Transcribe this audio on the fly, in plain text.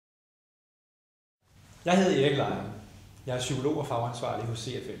Jeg hedder Erik Lejer. Jeg er psykolog og fagansvarlig hos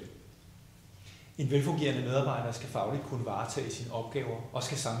CfL. En velfungerende medarbejder skal fagligt kunne varetage sine opgaver og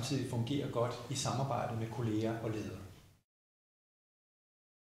skal samtidig fungere godt i samarbejde med kolleger og ledere.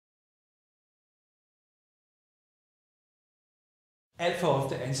 Alt for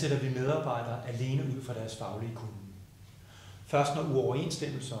ofte ansætter vi medarbejdere alene ud fra deres faglige kunnen. Først når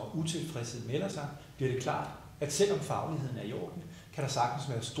uoverensstemmelser og utilfredshed melder sig, bliver det klart, at selvom fagligheden er i orden, kan der sagtens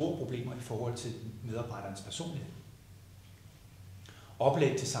være store problemer i forhold til medarbejderens personlighed.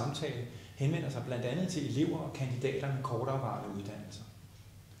 Oplæg til samtale henvender sig blandt andet til elever og kandidater med korterevarende uddannelser.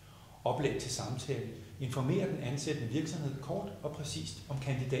 Oplæg til samtale informerer den ansættende virksomhed kort og præcist om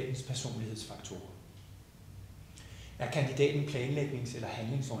kandidatens personlighedsfaktorer. Er kandidaten planlægnings- eller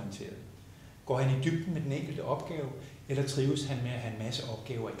handlingsorienteret? Går han i dybden med den enkelte opgave, eller trives han med at have en masse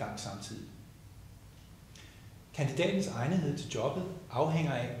opgaver i gang samtidig? Kandidatens egnethed til jobbet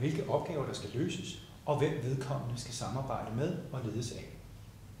afhænger af, hvilke opgaver der skal løses, og hvem vedkommende skal samarbejde med og ledes af.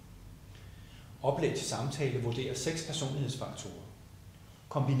 Oplæg til samtale vurderer 6 personlighedsfaktorer.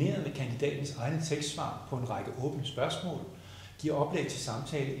 Kombineret med kandidatens egne tekstsvar på en række åbne spørgsmål, giver oplæg til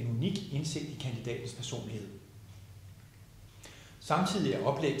samtale en unik indsigt i kandidatens personlighed. Samtidig er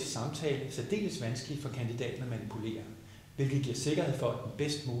oplæg til samtale særdeles vanskeligt for kandidaten at manipulere, hvilket giver sikkerhed for, at den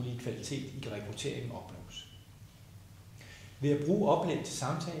bedst mulige kvalitet i rekrutteringen opnås. Ved at bruge oplæg til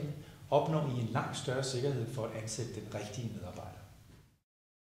samtale opnår I en langt større sikkerhed for at ansætte den rigtige medarbejder.